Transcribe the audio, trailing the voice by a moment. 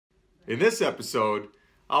In this episode,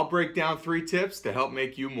 I'll break down 3 tips to help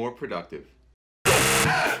make you more productive.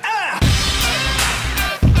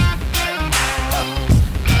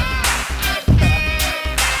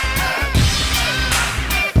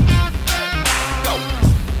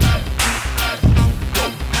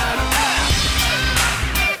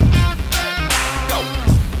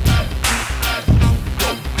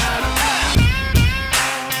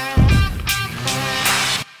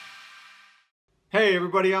 Hey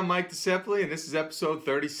everybody, I'm Mike Desepoli and this is episode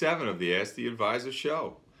 37 of the Ask the Advisor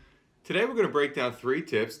Show. Today we're going to break down 3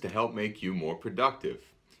 tips to help make you more productive.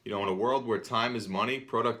 You know, in a world where time is money,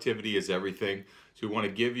 productivity is everything, so we want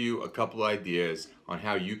to give you a couple ideas on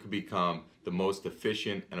how you can become the most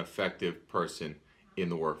efficient and effective person in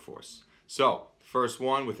the workforce. So, first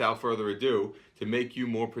one, without further ado, to make you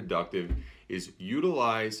more productive is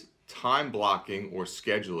utilize time blocking or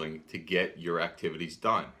scheduling to get your activities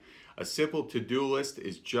done. A simple to-do list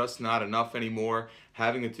is just not enough anymore.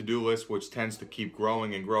 Having a to-do list which tends to keep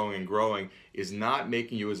growing and growing and growing is not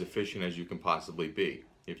making you as efficient as you can possibly be.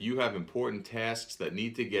 If you have important tasks that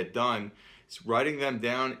need to get done, writing them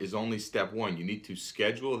down is only step 1. You need to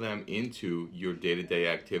schedule them into your day-to-day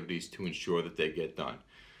activities to ensure that they get done.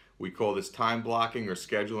 We call this time blocking or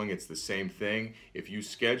scheduling. It's the same thing. If you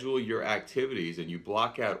schedule your activities and you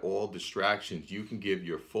block out all distractions, you can give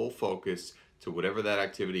your full focus to whatever that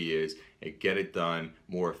activity is and get it done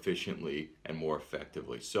more efficiently and more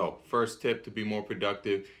effectively. So, first tip to be more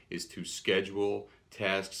productive is to schedule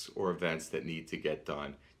tasks or events that need to get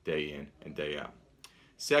done day in and day out.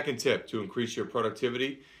 Second tip to increase your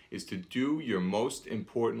productivity is to do your most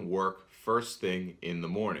important work first thing in the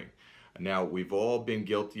morning. Now, we've all been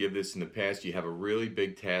guilty of this in the past. You have a really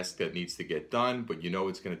big task that needs to get done, but you know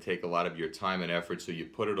it's going to take a lot of your time and effort, so you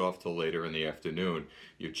put it off till later in the afternoon.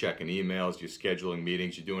 You're checking emails, you're scheduling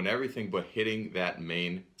meetings, you're doing everything but hitting that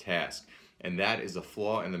main task. And that is a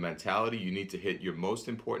flaw in the mentality. You need to hit your most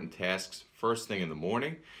important tasks first thing in the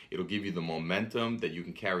morning. It'll give you the momentum that you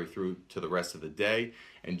can carry through to the rest of the day.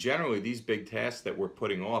 And generally, these big tasks that we're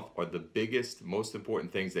putting off are the biggest, most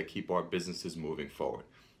important things that keep our businesses moving forward.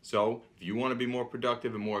 So, if you want to be more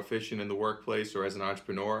productive and more efficient in the workplace or as an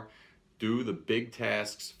entrepreneur, do the big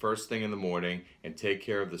tasks first thing in the morning and take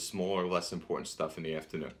care of the smaller, less important stuff in the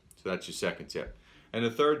afternoon. So that's your second tip. And the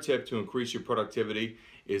third tip to increase your productivity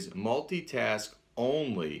is multitask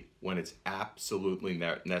only when it's absolutely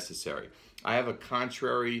necessary. I have a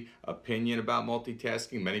contrary opinion about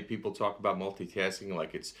multitasking. Many people talk about multitasking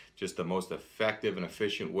like it's just the most effective and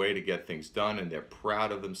efficient way to get things done, and they're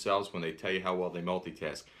proud of themselves when they tell you how well they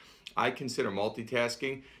multitask. I consider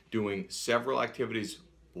multitasking doing several activities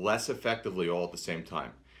less effectively all at the same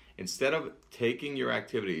time. Instead of taking your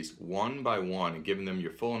activities one by one and giving them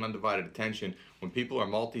your full and undivided attention, when people are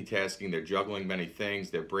multitasking, they're juggling many things,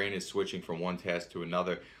 their brain is switching from one task to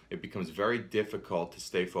another, it becomes very difficult to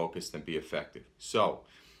stay focused and be effective. So,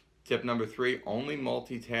 tip number 3, only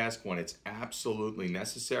multitask when it's absolutely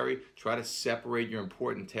necessary. Try to separate your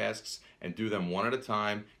important tasks and do them one at a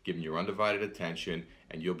time, give them your undivided attention,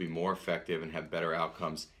 and you'll be more effective and have better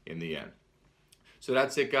outcomes in the end. So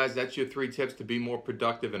that's it, guys. That's your 3 tips to be more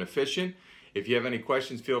productive and efficient. If you have any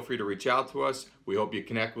questions, feel free to reach out to us. We hope you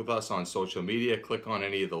connect with us on social media. Click on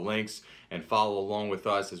any of the links and follow along with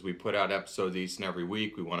us as we put out episodes each and every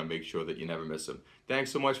week. We want to make sure that you never miss them.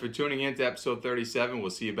 Thanks so much for tuning in to episode 37.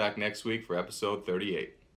 We'll see you back next week for episode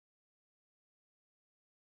 38.